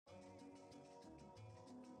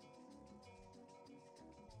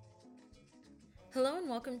Hello and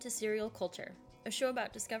welcome to Serial Culture, a show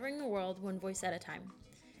about discovering the world one voice at a time.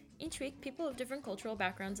 Each week, people of different cultural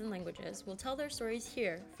backgrounds and languages will tell their stories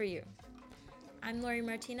here for you. I'm Lori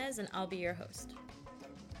Martinez and I'll be your host.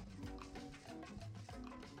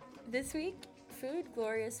 This week, food,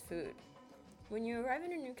 glorious food. When you arrive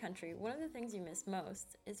in a new country, one of the things you miss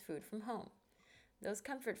most is food from home. Those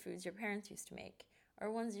comfort foods your parents used to make,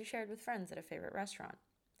 or ones you shared with friends at a favorite restaurant.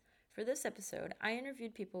 For this episode, I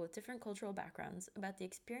interviewed people with different cultural backgrounds about the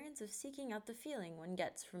experience of seeking out the feeling one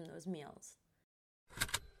gets from those meals.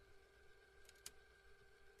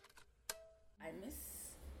 I miss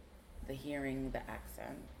the hearing, the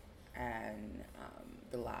accent, and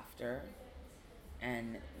the laughter.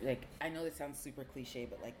 And I know this sounds super cliche,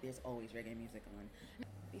 but there's always reggae music on.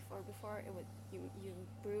 Before it would you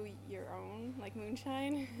brew your own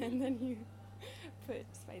moonshine and then you put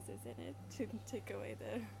spices in it to take away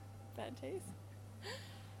the bad taste.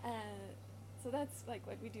 So that's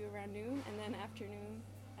what we do around noon, and then afternoon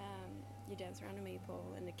you dance around a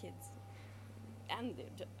maypole, and the kids and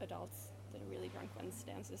the adults, the really drunk ones,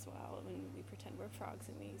 dance as well, and we pretend we're frogs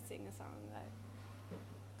and we sing a song that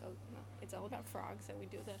it's all about frogs, so we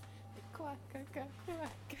do the quack quack quack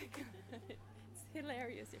quack. It's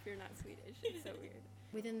hilarious if you're not Swedish. It's so weird.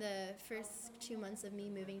 Within the first 2 months of me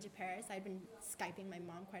moving to Paris, I'd been Skyping my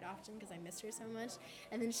mom quite often because I missed her so much.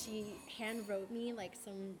 And then she hand wrote me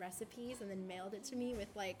some recipes and then mailed it to me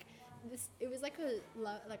with this. It was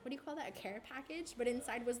what do you call that? A care package, but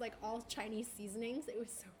inside was all Chinese seasonings. It was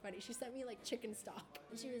so funny. She sent me chicken stock,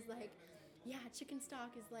 and she was like, "Yeah, chicken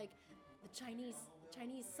stock is the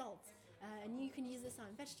Chinese salt." And you can use this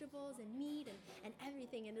on vegetables and meat and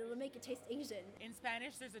everything, and it'll make it taste Asian. In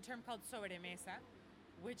Spanish, there's a term called sobremesa,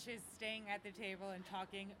 which is staying at the table and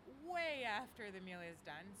talking way after the meal is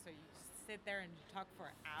done. So you just sit there and talk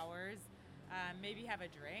for hours, maybe have a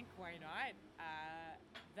drink, why not?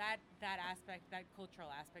 That aspect, that cultural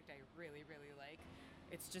aspect, I really, really like.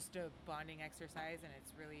 It's just a bonding exercise, and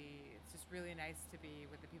it's just really nice to be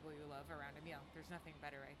with the people you love around a meal. There's nothing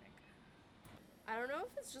better, I think. I don't know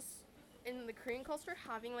if it's just in the Korean culture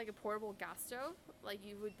having a portable gas stove.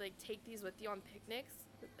 You would take these with you on picnics.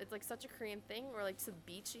 It's such a Korean thing, or to the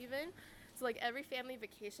beach even. So every family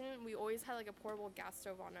vacation, we always had a portable gas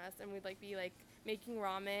stove on us, and we'd be making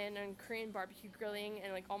ramen and Korean barbecue grilling,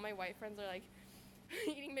 and all my white friends are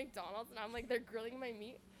eating McDonald's, and I'm they're grilling my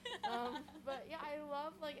meat. But yeah, I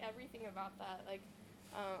love everything about that.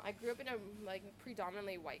 I grew up in a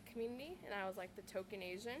predominantly white community, and I was the token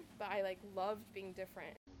Asian, but I loved being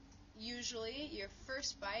different. Usually your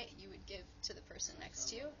first bite you would give to the person next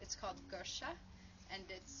to you. It's called gosha, and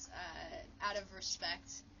it's out of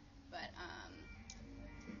respect, but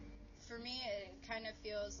for me it kind of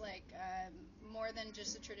feels more than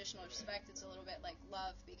just a traditional respect. It's a little bit like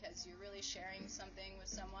love, because you're really sharing something with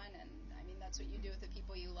someone, and that's what you do with the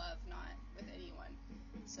people you love, not with anyone.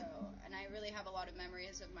 So, and I really have a lot of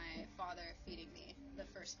memories of my father feeding me the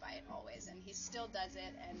first bite always, and he still does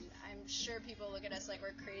it, and I'm sure people look at us like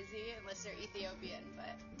we're crazy unless they're Ethiopian,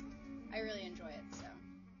 but I really enjoy it, so.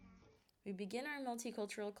 We begin our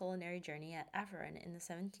multicultural culinary journey at Aferen in the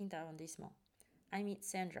 17th arrondissement. I meet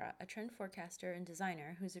Sandra, a trend forecaster and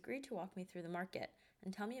designer who's agreed to walk me through the market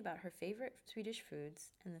and tell me about her favorite Swedish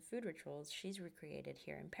foods and the food rituals she's recreated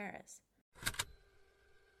here in Paris.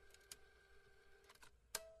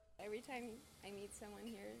 Every time I meet someone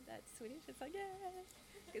here that's Swedish, it's yeah,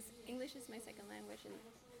 because English is my second language and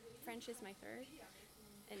French is my third,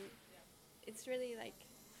 and it's really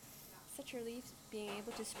such a relief being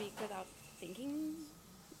able to speak without thinking.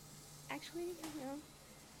 Actually,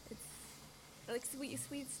 it's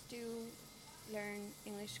Swedes do learn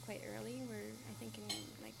English quite early. We're I think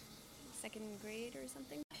in second grade or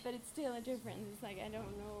something, but it's still a difference. It's I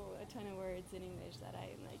don't know a ton of words in English that I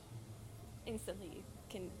instantly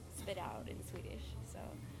can spit out in Swedish. So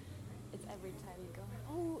it's every time you go,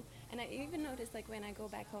 oh, and I even noticed when I go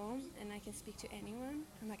back home and I can speak to anyone,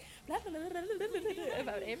 I'm blah, blah, blah, blah, blah, blah,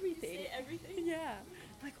 about everything. You say everything? Yeah.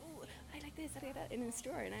 Oh, I like this, I like that in the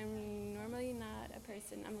store, and I'm normally not a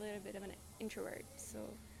person, I'm a little bit of an introvert, so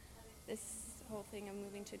this whole thing of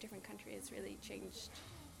moving to a different country has really changed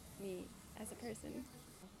me as a person.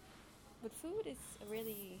 But food is a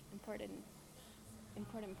really important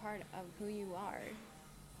part of who you are,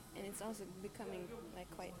 and it's also becoming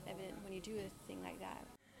quite evident when you do a thing like that.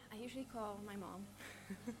 I usually call my mom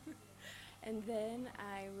and then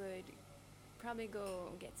I would probably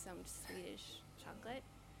go get some Swedish chocolate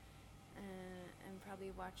and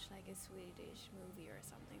probably watch a Swedish movie or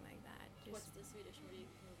something like that. What's the Swedish movie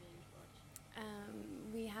you watch?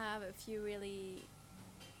 We have a few really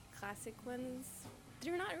classic ones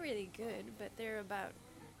they're not really good, but they're about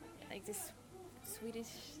like this Swedish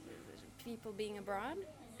people being abroad,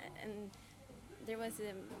 and there was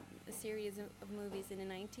a series of movies in the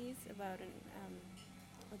 90s about an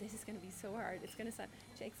oh, this is going to be so hard, it's going to sound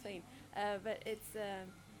to explain, but it's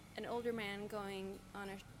an older man going on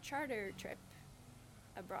a charter trip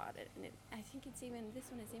abroad, and I think it's even, this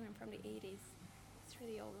one is even from the 80s, it's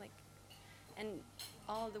really old, like, and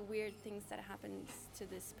all the weird things that happens to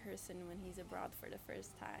this person when he's abroad for the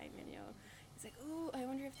first time, and it's like, oh, I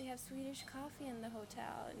wonder if they have Swedish coffee in the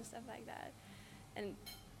hotel and stuff like that, and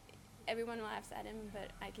everyone laughs at him,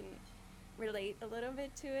 but I can relate a little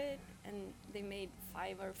bit to it, and they made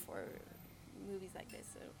 5 or 4 movies like this.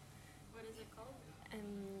 So What is it called?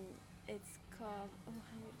 it's called, oh,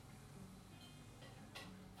 how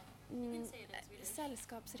You can say it in Swedish.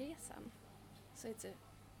 Sällskapsresan. So it's a,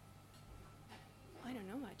 I don't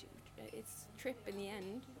know how to, it's trip in the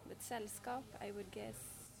end, but sällskap, I would guess,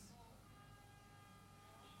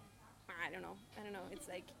 I don't know, it's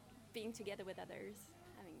like being together with others,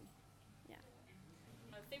 having, yeah.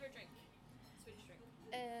 Favorite drink? Swedish drink.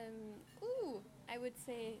 I would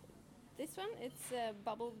say this one, it's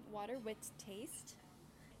bubbled water with taste.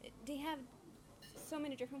 They have so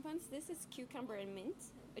many different ones. This is cucumber and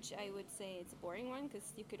mint, which I would say it's a boring one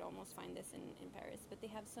because you could almost find this in Paris, but they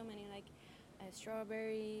have so many like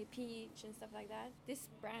strawberry, peach, and stuff like that. This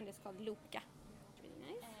brand is called Luca. It's really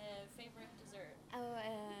nice. Favorite dessert? Oh,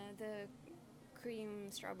 the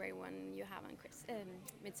cream strawberry one you have on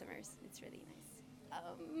Midsummer's. It's really nice.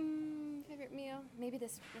 Favorite meal? Maybe the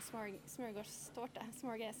smorgas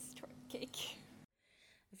cake.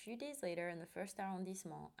 A few days later, in the first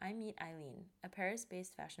arrondissement, I meet Eileen, a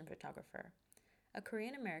Paris-based fashion photographer. A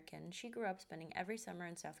Korean American, she grew up spending every summer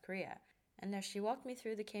in South Korea, and as she walked me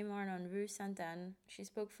through the Kmart on Rue Sainte-Anne, she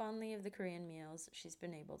spoke fondly of the Korean meals she's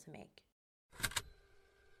been able to make.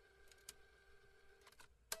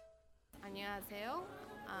 안녕하세요.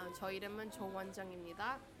 저 이름은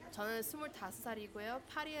조원정입니다. 저는 25살이고요.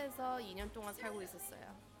 파리에서 2년 동안 살고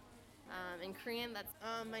있었어요. In Korean, that's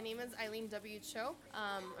my name is Eileen W. Cho.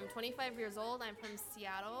 I'm 25 years old. I'm from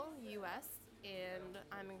Seattle, U.S., and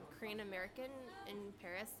I'm a Korean American in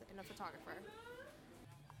Paris and a photographer.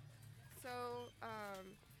 So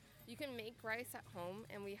you can make rice at home,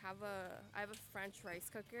 and I have a French rice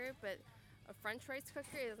cooker, but a French rice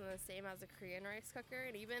cooker isn't the same as a Korean rice cooker.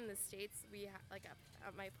 And even in the States, we like at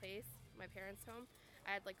my place, my parents' home,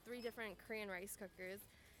 I had like 3 different Korean rice cookers.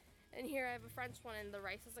 And here I have a French one, and the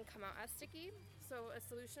rice doesn't come out as sticky. So a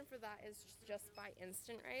solution for that is just buy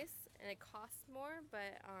instant rice, and it costs more,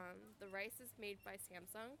 but the rice is made by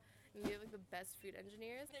Samsung, and they have like the best food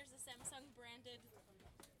engineers. There's a Samsung branded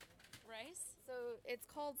rice? So it's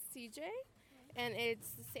called CJ, and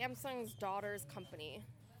it's Samsung's daughter's company.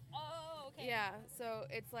 Oh, okay. Yeah, so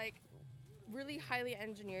it's like really highly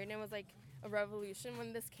engineered, and it was like a revolution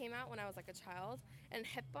when this came out when I was like a child. And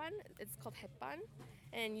hetbun, it's called hetbun,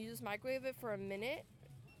 and you just microwave it for 1 minute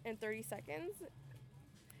and 30 seconds,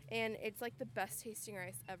 and it's like the best tasting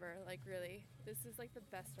rice ever. Like really, this is like the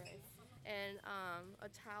best rice. And a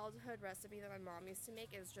childhood recipe that my mom used to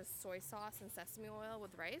make is just soy sauce and sesame oil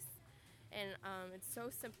with rice. And it's so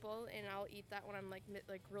simple, and I'll eat that when I'm like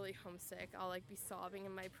really homesick. I'll like be sobbing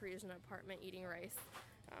in my Parisian apartment eating rice,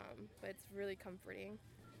 but it's really comforting.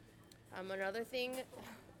 Another thing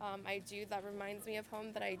I do that reminds me of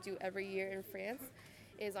home that I do every year in France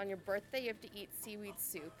is on your birthday you have to eat seaweed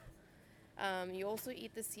soup. You also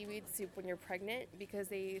eat the seaweed soup when you're pregnant because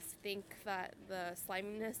they think that the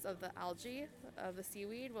sliminess of the algae of the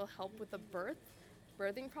seaweed will help with the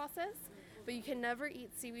birthing process. But you can never eat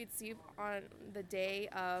seaweed soup on the day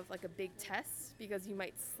of like a big test because you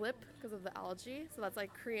might slip because of the algae. So that's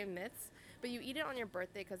like Korean myths. But you eat it on your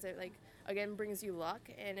birthday because it like again brings you luck,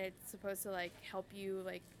 and it's supposed to like help you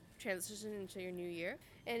like transition into your new year.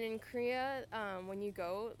 And in Korea, when you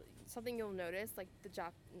go, something you'll notice like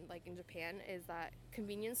in Japan is that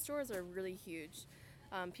convenience stores are really huge.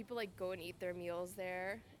 People like go and eat their meals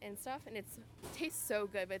there and stuff, and it tastes so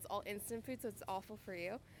good, but it's all instant food, so it's awful for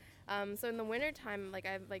you. So in the wintertime, like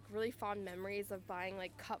I have like really fond memories of buying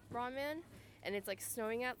like cup ramen, and it's like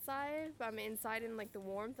snowing outside, but I'm inside in like the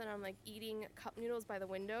warmth, and I'm like eating cup noodles by the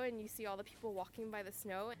window, and you see all the people walking by the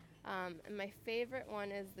snow. And my favorite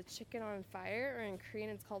one is the chicken on fire, or in Korean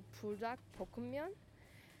it's called buldak 볶음면.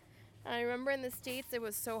 And I remember in the States it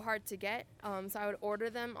was so hard to get, so I would order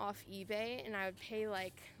them off eBay, and I would pay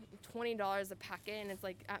like $20 a packet, and it's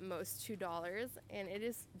like at most $2, and it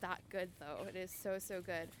is that good though. It is so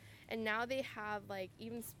good. And now they have like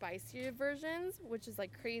even spicier versions, which is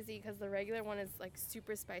like crazy because the regular one is like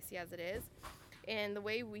super spicy as it is. And the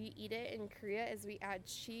way we eat it in Korea is we add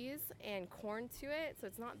cheese and corn to it, so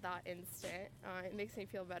it's not that instant. It makes me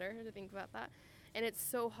feel better to think about that. And it's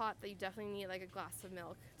so hot that you definitely need like a glass of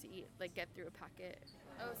milk to eat, like get through a packet.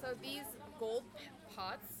 Oh, so these gold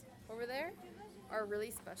pots over there are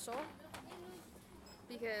really special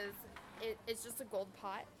because it's just a gold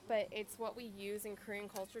pot, but it's what we use in Korean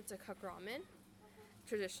culture to cook ramen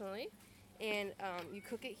traditionally. And you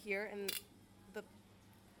cook it here, and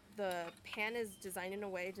the pan is designed in a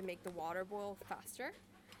way to make the water boil faster,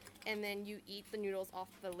 and then you eat the noodles off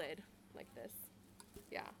the lid like this.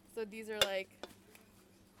 Yeah, so these are like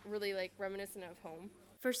really like reminiscent of home.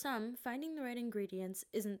 For some, finding the right ingredients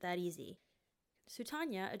isn't that easy.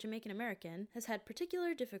 Sutanya, a Jamaican American, has had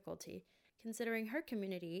particular difficulty considering her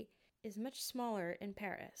community is much smaller in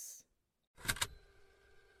Paris.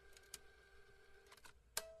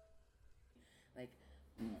 Like,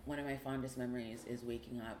 one of my fondest memories is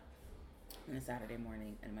waking up on a Saturday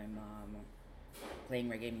morning and my mom playing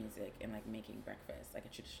reggae music and like making breakfast, like a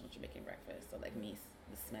traditional Jamaican breakfast. So like me,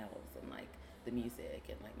 the smells and like the music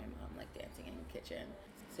and like my mom like dancing in the kitchen.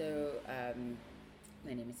 So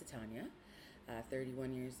my name is Satanya,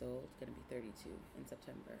 31 years old, gonna be 32 in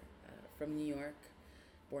September. From New York,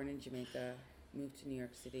 born in Jamaica, moved to New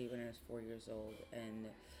York City when I was 4 years old, and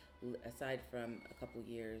aside from a couple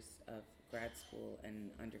years of grad school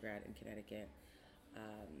and undergrad in Connecticut,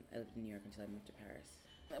 I lived in New York until I moved to Paris.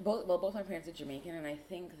 Both my parents are Jamaican, and I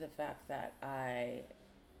think the fact that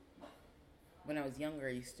when I was younger,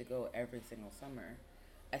 I used to go every single summer.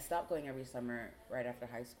 I stopped going every summer right after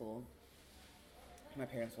high school. My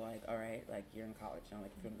parents were like, all right, like, you're in college now,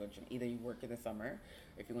 like, if you're going to go to either you work in the summer,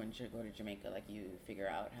 or if you're going to go to Jamaica, like, you figure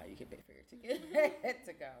out how you can pay for your ticket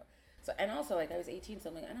to go. So, and also, like, I was 18, so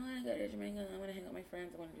I'm like, I don't want to go to Jamaica, I want to hang out with my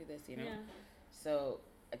friends, I want to do this, you know? Yeah. So,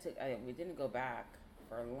 we didn't go back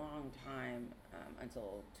for a long time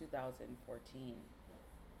until 2014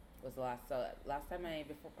 was the last. So,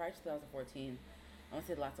 prior to 2014, I want to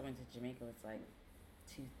say the last time I went to Jamaica was, like,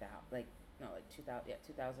 2000, 2002,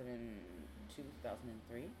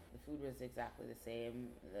 2003. The food was exactly the same.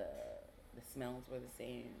 The smells were the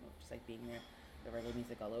same. Just like being there, the reggae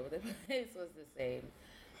music all over the place was the same.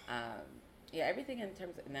 Everything in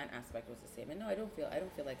that aspect was the same. And no, I don't feel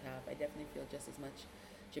like half. I definitely feel just as much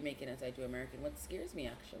Jamaican as I do American. What scares me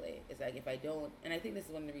actually is like if I don't, and I think this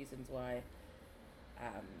is one of the reasons why.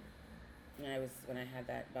 When I had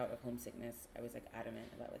that bout of homesickness, I was like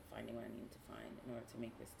adamant about like finding what I needed to find in order to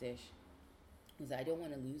make this dish. Was I don't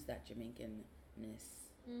want to lose that Jamaicanness,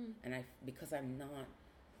 and because I'm not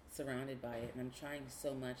surrounded by it, and I'm trying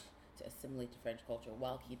so much to assimilate to French culture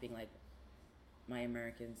while keeping like my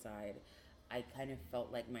American side. I kind of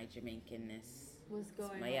felt like my Jamaicanness was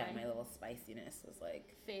going my little spiciness was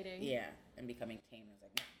like fading. Yeah, and becoming tame. I was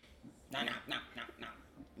like, no.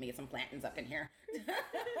 Let me get some plantains up in here.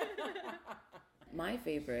 My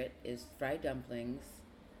favorite is fried dumplings,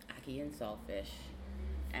 ackee and saltfish,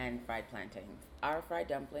 and fried plantains. Our fried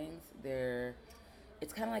dumplings,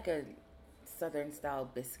 it's kind of like a Southern style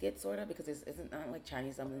biscuit sort of, because it's not like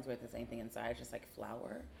Chinese dumplings where there's anything inside. It's just like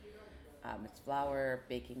flour. It's flour,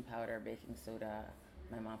 baking powder, baking soda.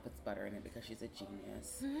 My mom puts butter in it because she's a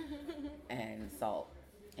genius, and salt.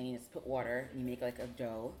 And you just put water, and you make like a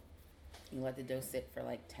dough. You let the dough sit for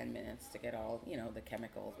like 10 minutes to get all, the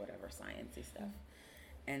chemicals, whatever, sciencey stuff.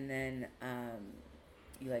 And then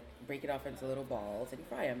you like break it off into little balls and you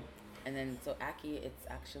fry them. And then, so ackee, it's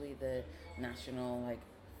actually the national like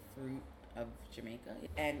fruit of Jamaica.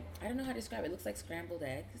 And I don't know how to describe it. It looks like scrambled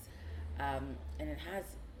eggs. And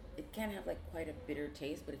it can have like quite a bitter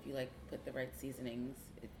taste, but if you like put the right seasonings,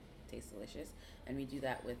 it tastes delicious. And we do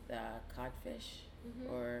that with codfish,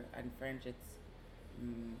 or in French it's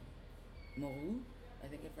morue. I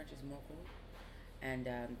think in French is morue. And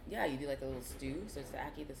you do like a little stew. So it's the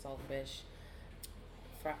ackee, the saltfish,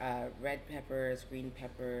 red peppers, green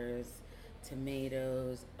peppers,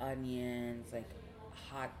 tomatoes, onions, like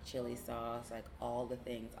hot chili sauce, like all the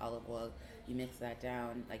things, olive oil. You mix that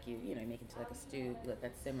down, like you make it into like a stew. You let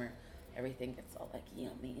that simmer. Everything gets all like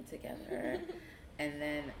yummy together. And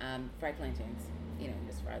then fried plantains.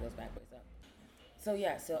 Just fry those bad boys up.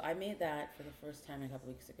 So I made that for the first time a couple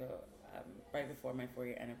weeks ago, right before my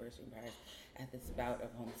 4-year anniversary in Paris, at this bout of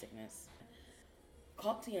homesickness.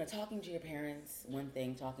 Talking to your parents, one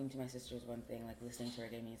thing. Talking to my sisters, one thing. Like listening to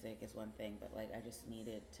reggae music is one thing. But like I just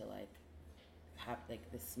needed to like have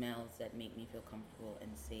like the smells that make me feel comfortable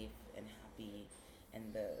and safe and happy,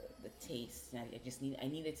 and the taste. I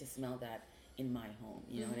needed to smell that in my home.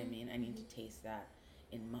 You know what I mean? I need to taste that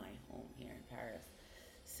in my home here in Paris.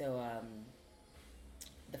 So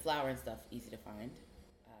the flour and stuff easy to find.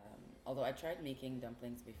 Although I tried making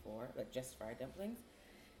dumplings before, like just fried dumplings,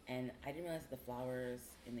 and I didn't realize that the flours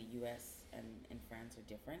in the U.S. and in France are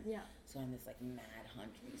different. Yeah. So on this like mad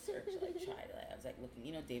hunt research, like I was like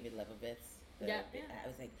looking, David Lebovitz. Yeah. I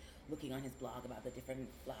was like looking on his blog about the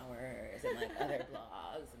different flours and like other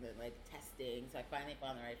blogs, and then like testing. So I finally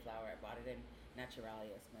found the right flour. I bought it in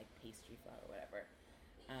Naturalia, some like pastry flour, whatever.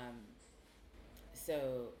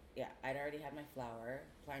 So yeah, I'd already had my flour.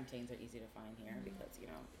 Plantains are easy to find here because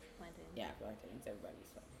Plantains. yeah, plantains.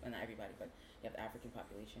 Everybody's well, not everybody, but you have the African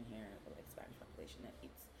population here, or like Spanish population that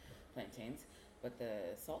eats plantains. But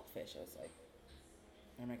the saltfish, I was like,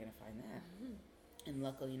 where am I gonna find that? And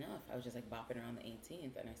luckily enough, I was just like bopping around the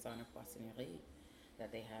 18th, and I saw in a poissonnerie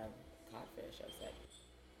that they have codfish. I was like,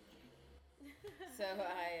 so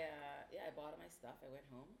I bought all my stuff. I went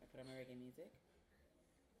home. I put on my reggae music.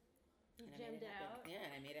 You and jammed it out? Yeah,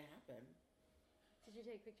 and I made it happen. Did you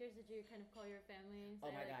take pictures? Did you kind of call your family and say,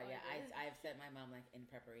 Oh my God, yeah. this? I've sent my mom like in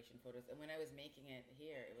preparation photos. And when I was making it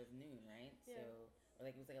here, it was noon, right? Yeah. So, or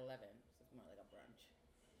like it was like 11. So it's more like a brunch.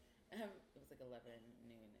 It was like 11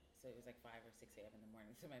 noon. So it was like 5 or 6 a.m. in the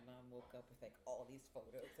morning. So my mom woke up with like all these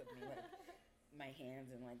photos of me, like my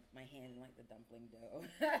hands in like the dumpling dough,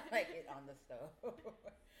 like it on the stove.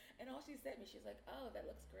 And all she sent me, she's like, "Oh, that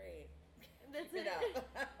looks great." That's Keep it. up.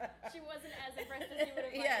 She wasn't as impressed as you would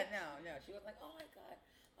have liked. Yeah, no. She was like, "Oh my God,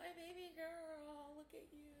 my baby girl, look at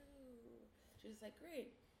you." She was like,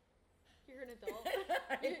 "Great." You're an adult.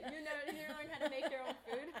 you learn how to make your own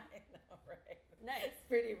food. I know, right? Nice.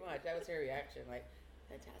 Pretty much. That was her reaction. Like,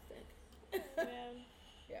 fantastic. Man.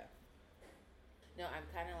 Yeah. No, I'm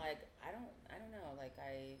kind of like I don't know. Like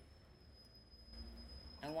I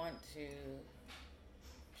want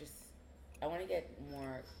to get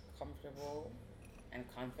more comfortable and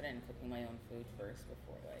confident in cooking my own food first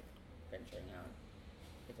before like venturing out.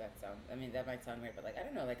 If that sounds, that might sound weird, but like I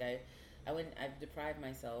don't know. Like I've deprived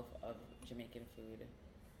myself of Jamaican food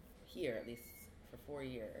here at least for 4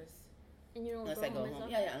 years. And you don't Unless go I go home. home.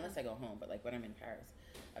 Yeah, unless I go home. But like when I'm in Paris,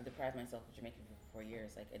 I've deprived myself of Jamaican food for 4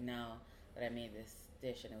 years. Like, and now that I made this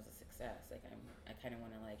dish and it was a success, like I kind of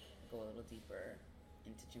want to like go a little deeper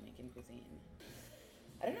into Jamaican cuisine.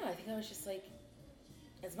 I don't know. I think I was just like,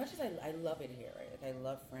 as much as I love it here, right? Like I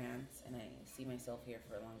love France and I see myself here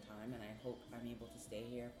for a long time, and I hope I'm able to stay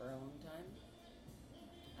here for a long time.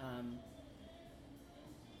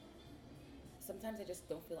 Sometimes I just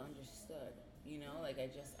don't feel understood. Like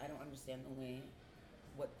I don't understand the way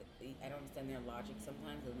I don't understand their logic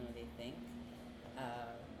sometimes, the way they think.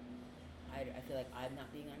 I feel like I'm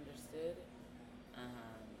not being understood. I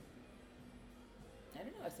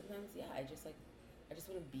don't know. Sometimes, I just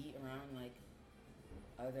want to be around like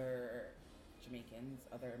other Jamaicans,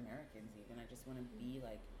 other Americans even. I just want to be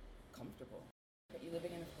like comfortable. But you're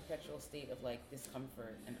living in a perpetual state of like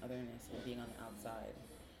discomfort and otherness and being on the outside.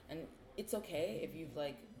 And it's okay if you've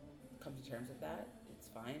like come to terms with that. It's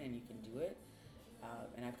fine and you can do it.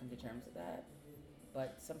 And I've come to terms with that.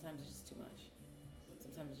 But sometimes it's just too much.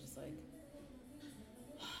 Sometimes it's just like,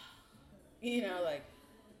 like,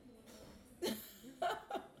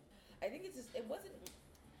 I think it's just, I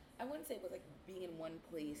wouldn't say it was like being in one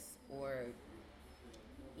place or,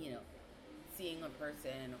 seeing a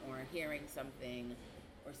person or hearing something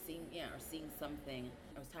or seeing something.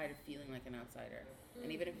 I was tired of feeling like an outsider.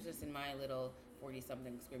 And even if it's just in my little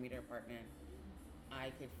 40-something square meter apartment,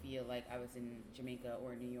 I could feel like I was in Jamaica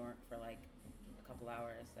or New York for like a couple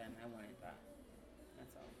hours, and I wanted that.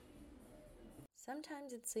 That's all.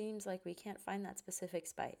 Sometimes it seems like we can't find that specific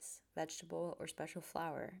spice, vegetable, or special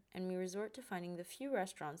flour, and we resort to finding the few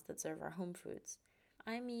restaurants that serve our home foods.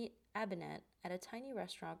 I meet Abinet at a tiny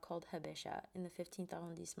restaurant called Habesha in the 15th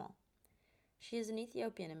arrondissement. She is an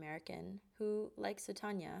Ethiopian American who, like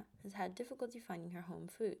Sutanya, has had difficulty finding her home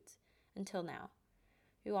foods, until now.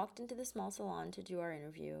 We walked into the small salon to do our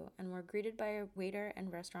interview and were greeted by a waiter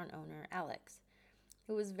and restaurant owner, Alex,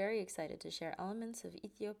 who was very excited to share elements of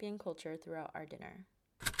Ethiopian culture throughout our dinner.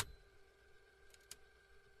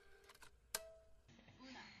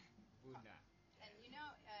 And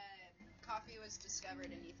coffee was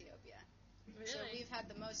discovered in Ethiopia. Really? So we've had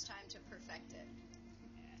the most time to perfect it.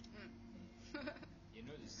 You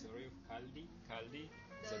know the story of Kaldi?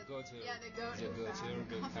 The The goat goat herd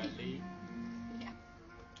who of Kaldi. Yeah.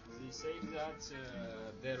 They say that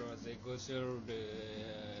there was a goat herd,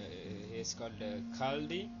 he's called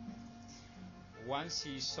Kaldi. Once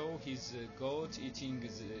he saw his goat eating the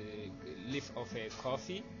leaf of a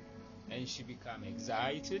coffee, and she became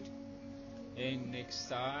excited. And next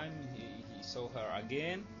time he saw her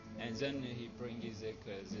again, and then he brings the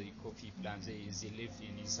coffee plant, the leaf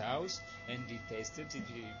in his house, and he tasted it.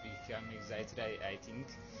 He became excited, I think.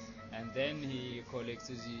 and then he collects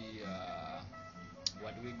the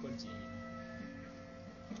what do we call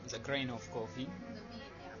the grain of coffee, The bean,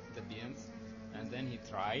 yeah. the beans, and then he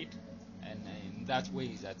tried, and in that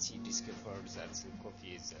way that he discovered that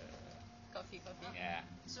coffee is Coffee. yeah.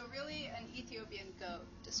 So really, an Ethiopian goat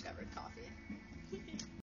discovered coffee.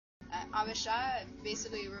 Abisha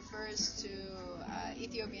basically refers to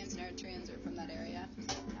Ethiopians and Eritreans are from that area.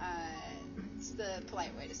 It's the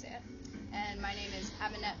polite way to say it. And my name is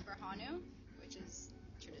Aminet Berhanu, which is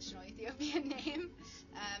traditional Ethiopian name.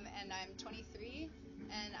 And I'm 23.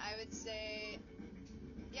 And I would say,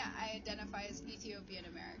 yeah, I identify as Ethiopian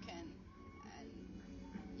American. And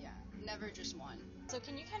yeah, never just one. So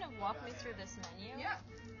can you kind of walk me through this menu? Yeah.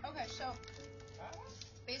 Okay, so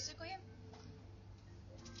basically,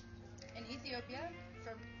 in Ethiopia,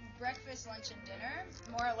 for breakfast, lunch, and dinner,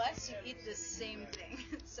 more or less, you eat the same thing.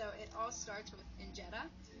 So it all starts with injera,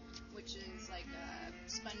 which is like a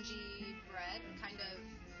spongy bread, kind of,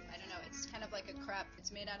 I don't know, it's kind of like a crepe.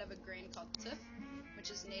 It's made out of a grain called tuf, which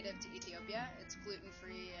is native to Ethiopia. It's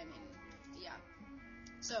gluten-free, I mean, yeah.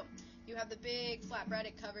 So you have the big flat bread,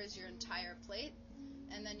 it covers your entire plate.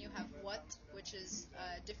 And then you have wat, which is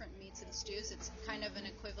different meats and stews. It's kind of an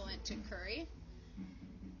equivalent to curry.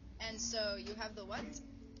 And so you have the wat,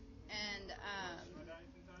 and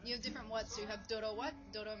you have different wats. So you have doro wat.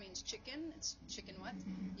 Doro means chicken. It's chicken wat.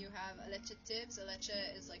 You have aleche tibs. Aleche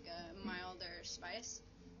is like a milder spice.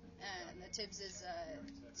 And the tibs is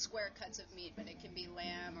square cuts of meat, but it can be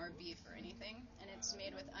lamb or beef or anything. And it's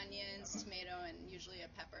made with onions, tomato, and usually a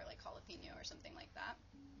pepper like jalapeno or something like that.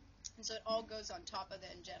 And so it all goes on top of the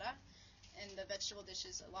injera. And the vegetable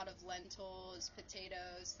dishes, a lot of lentils,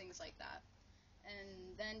 potatoes, things like that.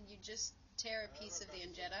 And then you just tear a piece of the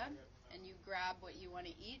injera and you grab what you want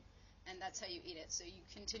to eat, and that's how you eat it. So you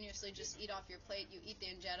continuously just eat off your plate. You eat the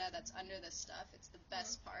injera that's under the stuff. It's the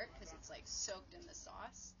best part because it's like soaked in the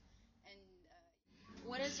sauce. And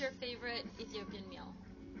What is your favorite Ethiopian meal?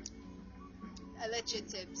 aleche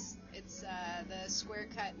tibs. It's the square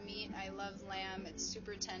cut meat. I love lamb. It's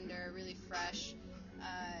super tender, really fresh,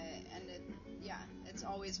 and it's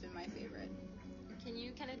always been my favorite. Can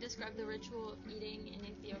you kind of describe the ritual of eating in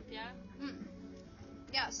Ethiopia?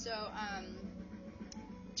 Yeah, so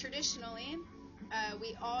traditionally,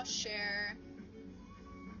 we all share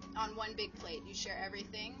on one big plate. You share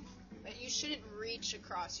everything, but you shouldn't reach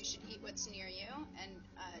across. You should eat what's near you and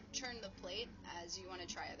turn the plate as you want to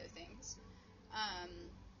try other things.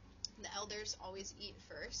 The elders always eat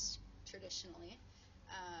first, traditionally.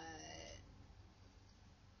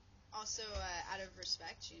 Also, out of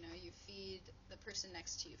respect, you feed the person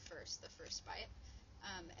next to you first, the first bite.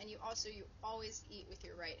 And you always eat with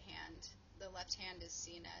your right hand. The left hand is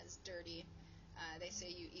seen as dirty. They say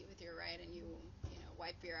you eat with your right and you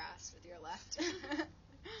wipe your ass with your left.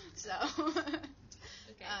 So,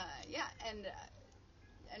 Okay.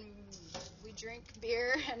 and we drink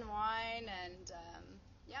beer and wine, and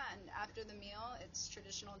and after the meal, it's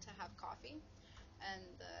traditional to have coffee,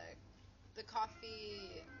 and the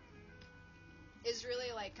coffee is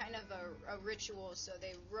really like kind of a ritual. So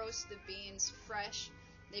they roast the beans fresh,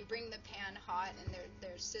 they bring the pan hot, and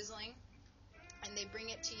they're sizzling, and they bring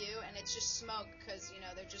it to you, and it's just smoke because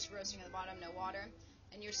they're just roasting at the bottom, no water,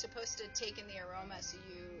 and you're supposed to take in the aroma, so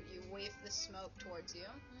you wave the smoke towards you.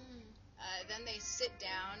 Then they sit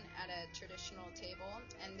down at a traditional table,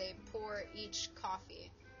 and they pour each coffee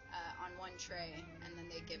on one tray, and then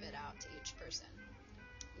they give it out to each person.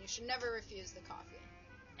 You should never refuse the coffee.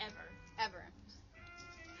 Ever.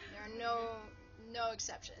 There are no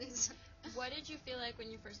exceptions. What did you feel like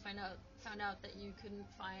when you first found out that you couldn't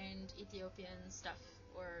find Ethiopian stuff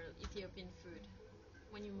or Ethiopian food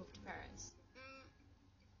when you moved to Paris?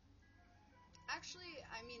 Actually,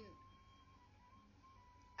 I mean,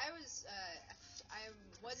 I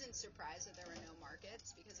wasn't surprised that there were no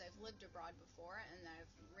markets because I've lived abroad before and I've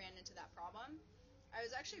ran into that problem. I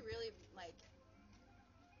was actually really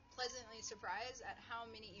pleasantly surprised at how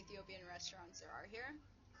many Ethiopian restaurants there are here.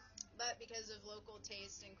 But because of local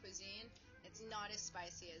taste and cuisine, it's not as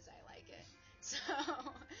spicy as I like it. So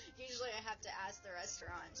usually I have to ask the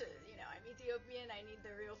restaurant to, I'm Ethiopian, I need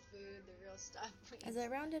the real food, the real stuff, please. As I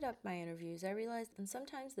rounded up my interviews, I realized that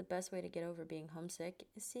sometimes the best way to get over being homesick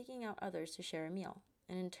is seeking out others to share a meal,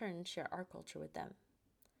 and in turn share our culture with them.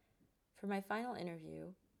 For my final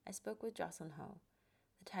interview, I spoke with Jocelyn Ho,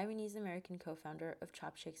 the Taiwanese-American co-founder of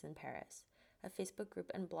Chop Shakes in Paris, a Facebook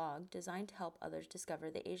group and blog designed to help others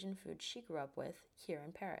discover the Asian food she grew up with here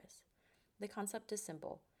in Paris. The concept is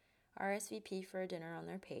simple. RSVP for a dinner on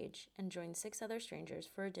their page and join 6 other strangers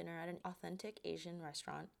for a dinner at an authentic Asian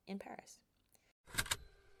restaurant in Paris.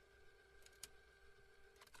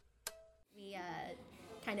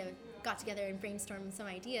 kind of got together and brainstormed some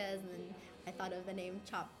ideas, and then I thought of the name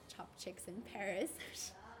Chop Chicks in Paris.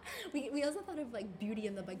 we also thought of like Beauty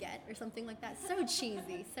and the Baguette or something like that. So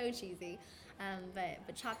cheesy, so cheesy.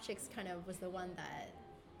 But Chop Chicks kind of was the one that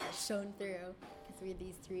shone through, because we're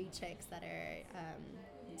these 3 chicks that are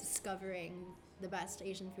discovering the best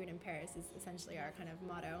Asian food in Paris is essentially our kind of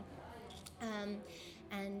motto.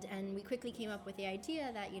 And we quickly came up with the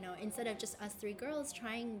idea that, you know, instead of just us 3 girls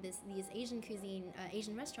trying these Asian cuisine,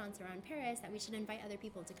 Asian restaurants around Paris, that we should invite other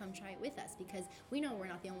people to come try it with us, because we know we're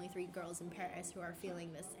not the only 3 girls in Paris who are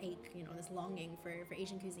feeling this ache, you know, this longing for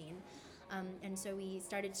Asian cuisine. And so we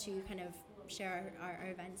started to kind of share our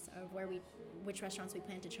events of which restaurants we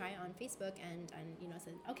plan to try on Facebook, and you know,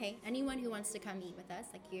 said, okay, anyone who wants to come eat with us,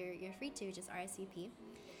 like you're free to just RSVP.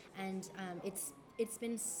 And it's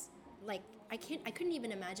been like, I couldn't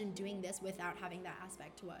even imagine doing this without having that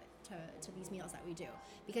aspect to these meals that we do,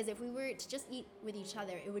 because if we were to just eat with each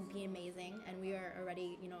other, it would be amazing, and we are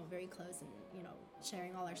already, you know, very close, and, you know,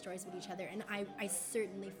 sharing all our stories with each other. And I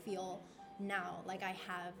certainly feel now like I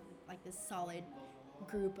have like this solid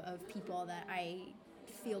group of people that I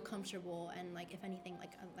feel comfortable, and like, if anything,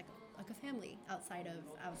 like a family outside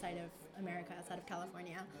of America, outside of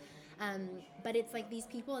California. But it's like these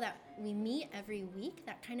people that we meet every week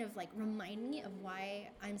that kind of like remind me of why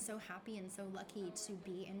I'm so happy and so lucky to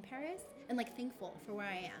be in Paris, and like thankful for where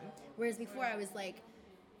I am. Whereas before I was like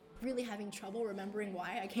really having trouble remembering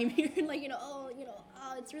why I came here, and like, oh,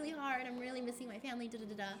 it's really hard, I'm really missing my family,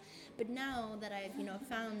 But now that I've, you know,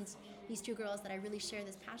 found these 2 girls that I really share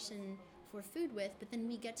this passion for food with, but then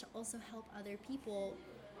we get to also help other people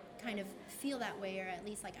kind of feel that way, or at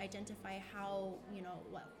least like identify how, you know,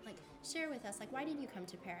 like share with us, like, why did you come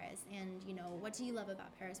to Paris, and, you know, what do you love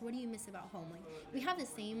about Paris, what do you miss about home? Like, we have the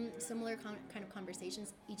similar kind of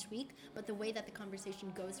conversations each week, but the way that the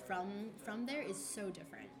conversation goes from there is so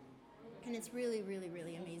different. And it's really, really,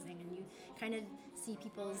 really amazing. And you kind of see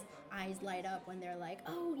people's eyes light up when they're like,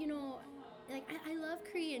 oh, you know, like, I love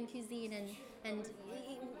Korean cuisine, and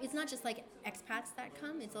it's not just like expats that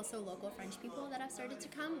come, it's also local French people that have started to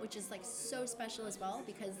come, which is like so special as well,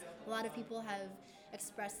 because a lot of people have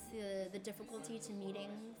expressed the difficulty to meeting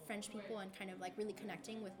French people and kind of like really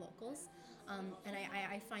connecting with locals. And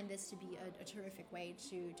I find this to be a terrific way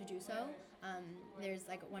to do so. There's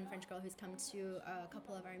like one French girl who's come to a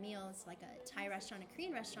couple of our meals, like a Thai restaurant, a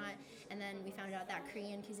Korean restaurant, and then we found out that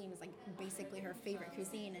Korean cuisine was like basically her favorite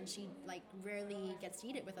cuisine, and she like rarely gets to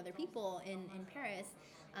eat it with other people in Paris,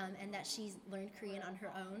 and that she's learned Korean on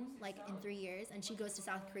her own like in 3 years, and she goes to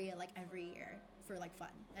South Korea like every year for like fun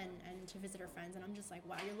and to visit her friends. And I'm just like,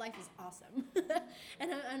 wow, your life is awesome.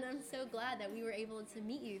 and I'm so glad that we were able to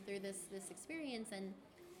meet you through this experience,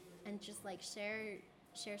 and just like share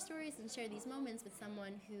stories and share these moments with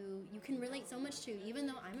someone who you can relate so much to. Even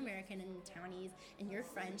though I'm American and Taiwanese and you're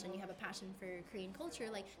French and you have a passion for Korean culture,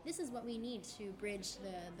 like, this is what we need to bridge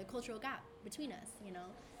the cultural gap between us, you know.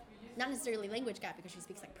 Not necessarily language gap, because she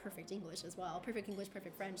speaks like perfect English as well, perfect English,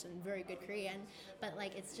 perfect French, and very good Korean, but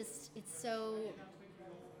like, it's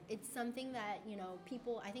something that, you know,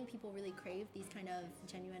 I think people really crave these kind of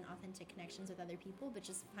genuine, authentic connections with other people, but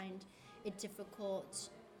just find it difficult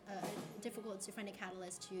to find a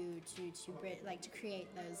catalyst to create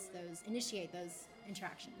initiate those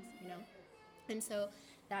interactions, you know. And so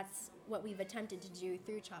that's what we've attempted to do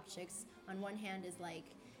through Chop Chicks. On one hand is like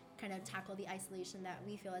kind of tackle the isolation that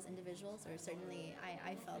we feel as individuals, or certainly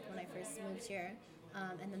I felt when I first moved here.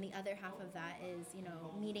 And then the other half of that is, you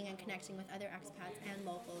know, meeting and connecting with other expats and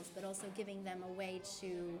locals, but also giving them a way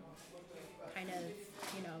to kind of,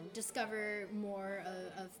 you know, discover more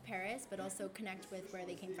of Paris, but also connect with where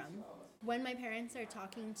they came from. When my parents are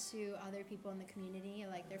talking to other people in the community,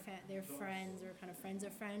 like their friends or kind of friends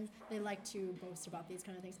of friends, they like to boast about these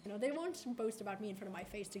kind of things. You know, they won't boast about me in front of my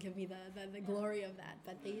face to give me the glory of that,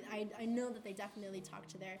 but I know that they definitely talk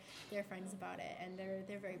to their friends about it, and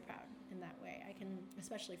they're very proud in that way. I can,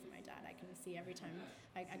 especially for my dad, I can see every time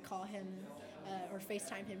I call him or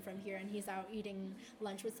FaceTime him from here, and he's out eating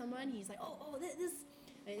lunch with someone, he's like, oh, this.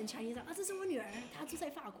 In Chinese, 这是我女儿，她住在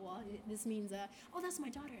法国. This means, oh, that's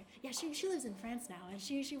my daughter. Yeah, she lives in France now, and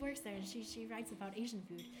she works there, and she writes about Asian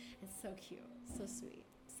food. It's so cute, so sweet.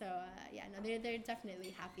 So yeah, no, they're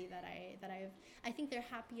definitely happy that I think they're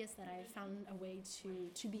happiest that I found a way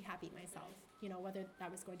to be happy myself. You know, whether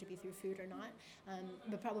that was going to be through food or not,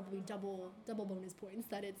 but probably double bonus points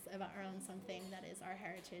that it's around something that is our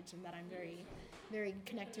heritage, and that I'm very, very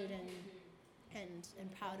connected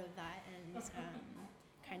and proud of that, and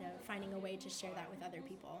kind of finding a way to share that with other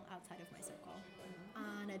people outside of my circle.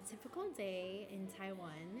 On a typical day in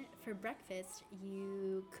Taiwan, for breakfast,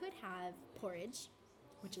 you could have porridge,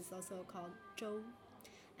 which is also called zhou.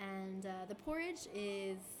 And the porridge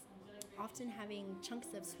is often having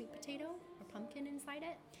chunks of sweet potato or pumpkin inside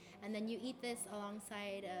it. And then you eat this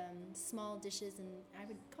alongside small dishes, and I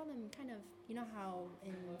would call them kind of, you know how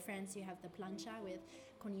in France you have the plancha with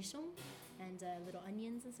cornichon and little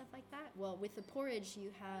onions and stuff like that? Well, with the porridge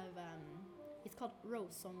you have, it's called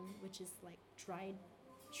rousong, which is like dried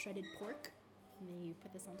shredded pork. And then you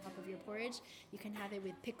put this on top of your porridge. You can have it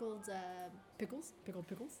with pickled pickles.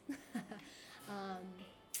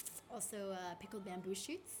 Also pickled bamboo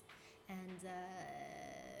shoots and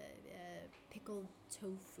pickled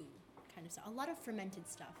tofu kind of stuff. A lot of fermented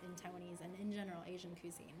stuff in Taiwanese and in general Asian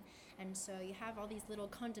cuisine. And so you have all these little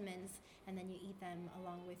condiments and then you eat them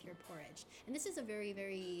along with your porridge. And this is a very,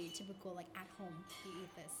 very typical, like at home, you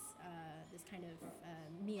eat this this kind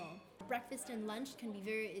of meal. Breakfast and lunch can be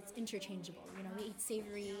it's interchangeable. You know, we eat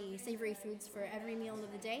savory foods for every meal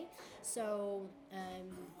of the day. So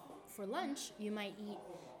for lunch, you might eat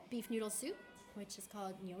beef noodle soup, which is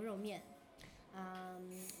called 牛肉面.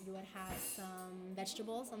 You would have some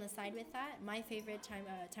vegetables on the side with that. My favorite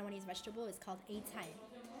Taiwanese vegetable is called ei cai.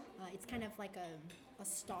 It's kind of like a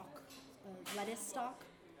stalk, a lettuce stalk,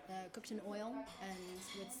 cooked in oil and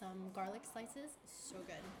with some garlic slices. So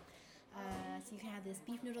good. So you can have this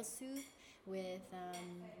beef noodle soup with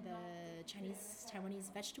the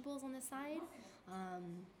Taiwanese vegetables on the side.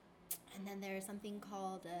 And then there's something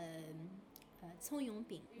called 葱油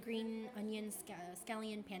饼, green onion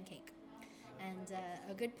scallion pancake. And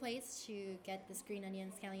a good place to get this green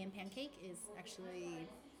onion scallion pancake is actually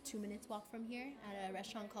 2 minutes walk from here at a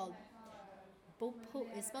restaurant called Bopome.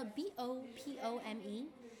 It's spelled Bopome.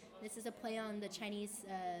 This is a play on the Chinese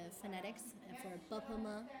phonetics for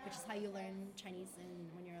Bopome, which is how you learn Chinese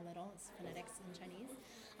when you're little. It's phonetics in Chinese.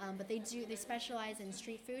 But they specialize in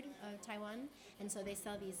street food of Taiwan, and so they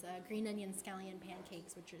sell these green onion scallion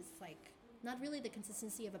pancakes, which is like not really the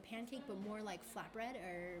consistency of a pancake, but more like flatbread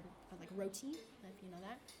or like roti, if you know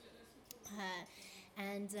that.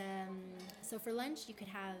 So for lunch, you could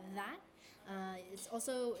have that. It's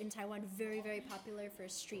also in Taiwan very, very popular for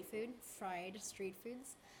street food, fried street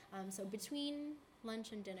foods. So between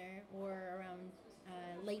lunch and dinner or around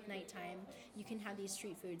late night time, you can have these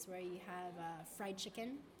street foods where you have fried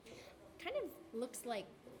chicken. Kind of looks like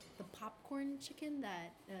the popcorn chicken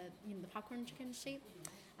the popcorn chicken shape.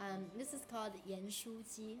 This is called 盐酥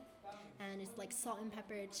鸡, and it's like salt and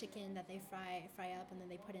pepper chicken that they fry up and then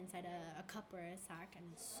they put inside a cup or a sack, and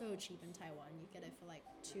it's so cheap in Taiwan. You get it for like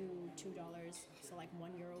 $2, so like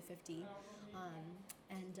 €1.50.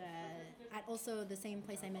 And at also the same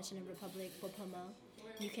place I mentioned in Republic, Bopome,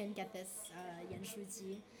 you can get this 盐酥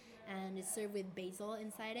鸡, and it's served with basil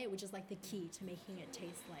inside it, which is like the key to making it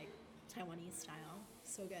taste like Taiwanese style.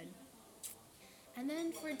 So good. And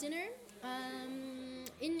then for dinner,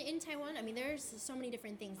 in Taiwan, I mean, there's so many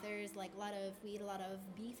different things. There's like we eat a lot of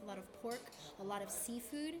beef, a lot of pork, a lot of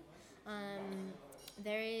seafood.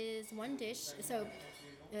 There is one dish. So,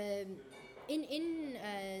 in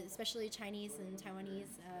especially Chinese and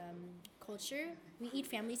Taiwanese culture, we eat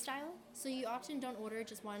family style. So you often don't order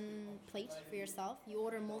just one plate for yourself. You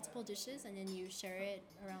order multiple dishes and then you share it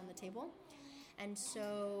around the table. And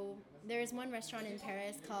so there's one restaurant in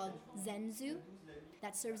Paris called Zhenzu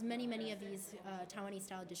that serves many, many of these Taiwanese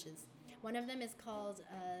style dishes. One of them is called,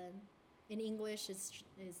 in English, is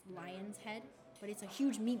lion's head, but it's a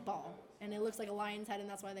huge meatball, and it looks like a lion's head, and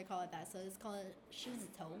that's why they call it that. So it's called 狮子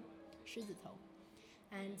头.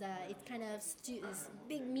 And it's kind of this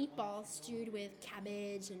big meatball stewed with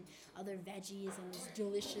cabbage and other veggies and this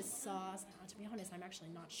delicious sauce. To be honest, I'm actually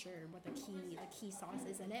not sure what the key sauce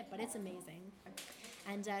is in it, but it's amazing.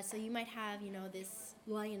 And so you might have, this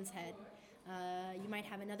lion's head. You might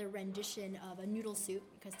have another rendition of a noodle soup,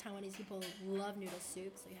 because Taiwanese people love noodle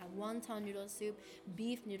soup. So you have wonton noodle soup,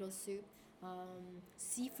 beef noodle soup,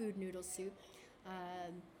 seafood noodle soup.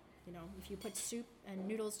 If you put soup and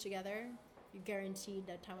noodles together, you're guaranteed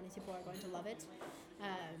that Taiwanese people are going to love it.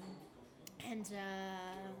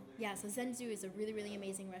 So Zhenzu is a really, really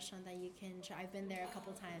amazing restaurant that you can try. I've been there a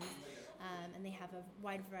couple times, and they have a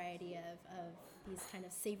wide variety of these kind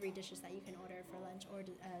of savory dishes that you can order for lunch or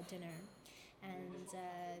dinner.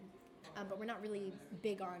 But we're not really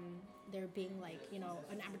big on there being like,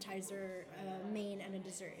 an appetizer, main, and a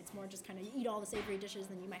dessert. It's more just kind of you eat all the savory dishes,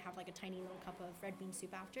 then you might have like a tiny little cup of red bean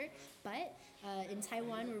soup after. But in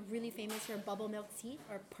Taiwan, we're really famous for bubble milk tea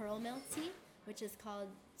or pearl milk tea, which is called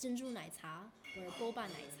珍珠奶茶 or boba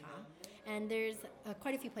奶茶. And there's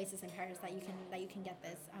quite a few places in Paris that you can get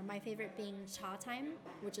this. My favorite being Cha Time,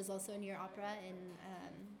 which is also near Opera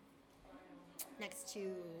next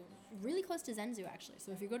to, really close to Zenzu actually.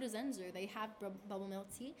 So if you go to Zenzu, they have bubble milk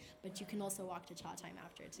tea, but you can also walk to Cha Time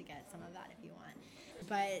after to get some of that if you want.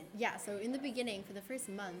 But yeah, so in the beginning, for the first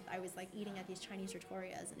month, I was like eating at these Chinese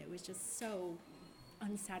trattorias, and it was just so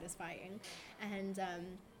unsatisfying. And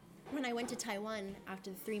when I went to Taiwan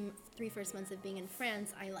after the three first months of being in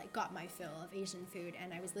France, I like got my fill of Asian food,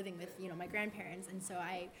 and I was living with my grandparents, and so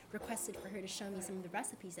I requested for her to show me some of the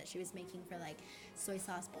recipes that she was making for like soy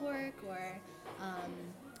sauce pork or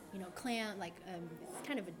clam, like it's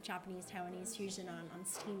kind of a Japanese Taiwanese fusion on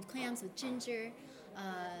steamed clams with ginger,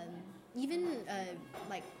 even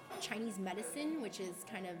like Chinese medicine, which is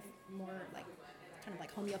kind of like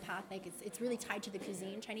homeopathic. It's really tied to the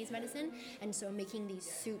cuisine, Chinese medicine, and so making these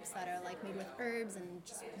soups that are like made with herbs and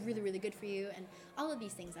just really, really good for you, and all of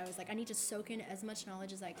these things, I was like, I need to soak in as much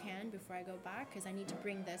knowledge as I can before I go back, because I need to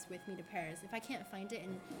bring this with me to Paris. If I can't find it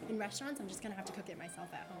in restaurants, I'm just gonna have to cook it myself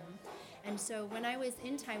at home. And so when I was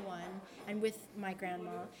in Taiwan and with my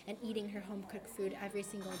grandma and eating her home cooked food every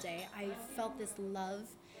single day, I felt this love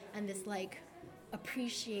and this like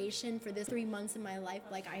appreciation for this 3 months in my life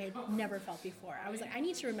like I had never felt before. I was like, I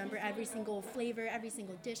need to remember every single flavor, every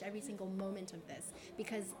single dish, every single moment of this,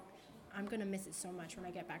 because I'm gonna miss it so much when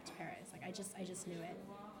I get back to Paris. Like I just knew it.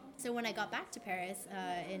 So when I got back to Paris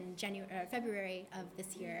in February of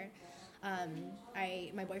this year,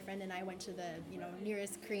 my boyfriend and I went to the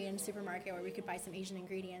nearest Korean supermarket where we could buy some Asian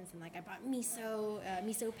ingredients, and like I bought miso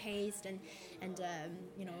paste and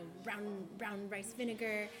brown rice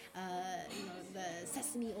vinegar, the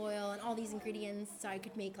sesame oil and all these ingredients, so I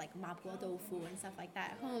could make like mapo tofu and stuff like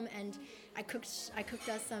that at home. And I cooked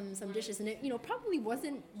us some dishes, and it probably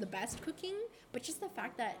wasn't the best cooking, but just the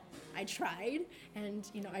fact that I tried and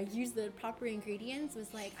I used the proper ingredients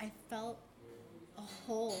was like I felt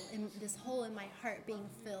this hole in my heart being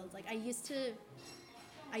filled. Like I used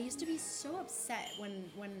to be so upset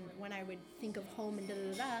when I would think of home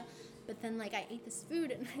and but then like I ate this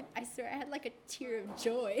food and I swear I had like a tear of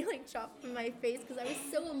joy like drop from my face because I was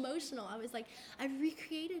so emotional. I was like, I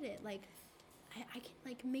recreated it. Like I can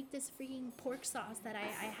like make this freaking pork sauce that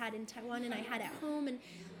I had in Taiwan and I had at home, and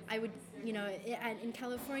I would, in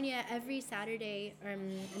California every Saturday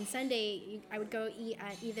and Sunday, I would go eat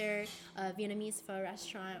at either a Vietnamese pho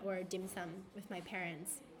restaurant or dim sum with my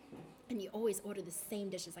parents. And you always order the same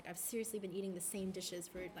dishes. Like I've seriously been eating the same dishes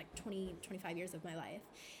for like 20, 25 years of my life.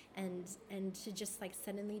 And to just like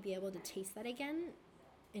suddenly be able to taste that again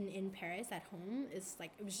in Paris at home is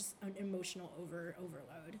like, it was just an emotional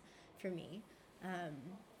overload for me.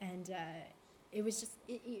 It was just,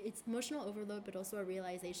 it's emotional overload, but also a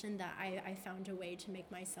realization that I found a way to make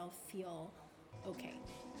myself feel okay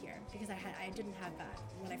here, because I didn't have that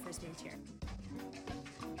when I first moved here.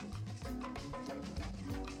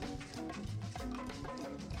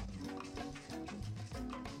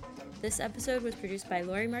 This episode was produced by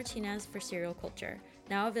Lori Martinez for Serial Culture,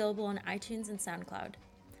 now available on iTunes and SoundCloud.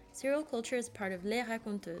 Serial Culture is part of Les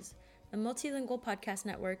Raconteuses, a multilingual podcast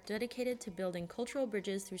network dedicated to building cultural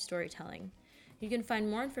bridges through storytelling. You can find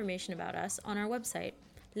more information about us on our website,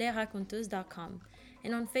 lesraconteuses.com,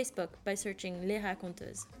 and on Facebook by searching Les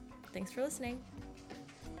Raconteuses. Thanks for listening.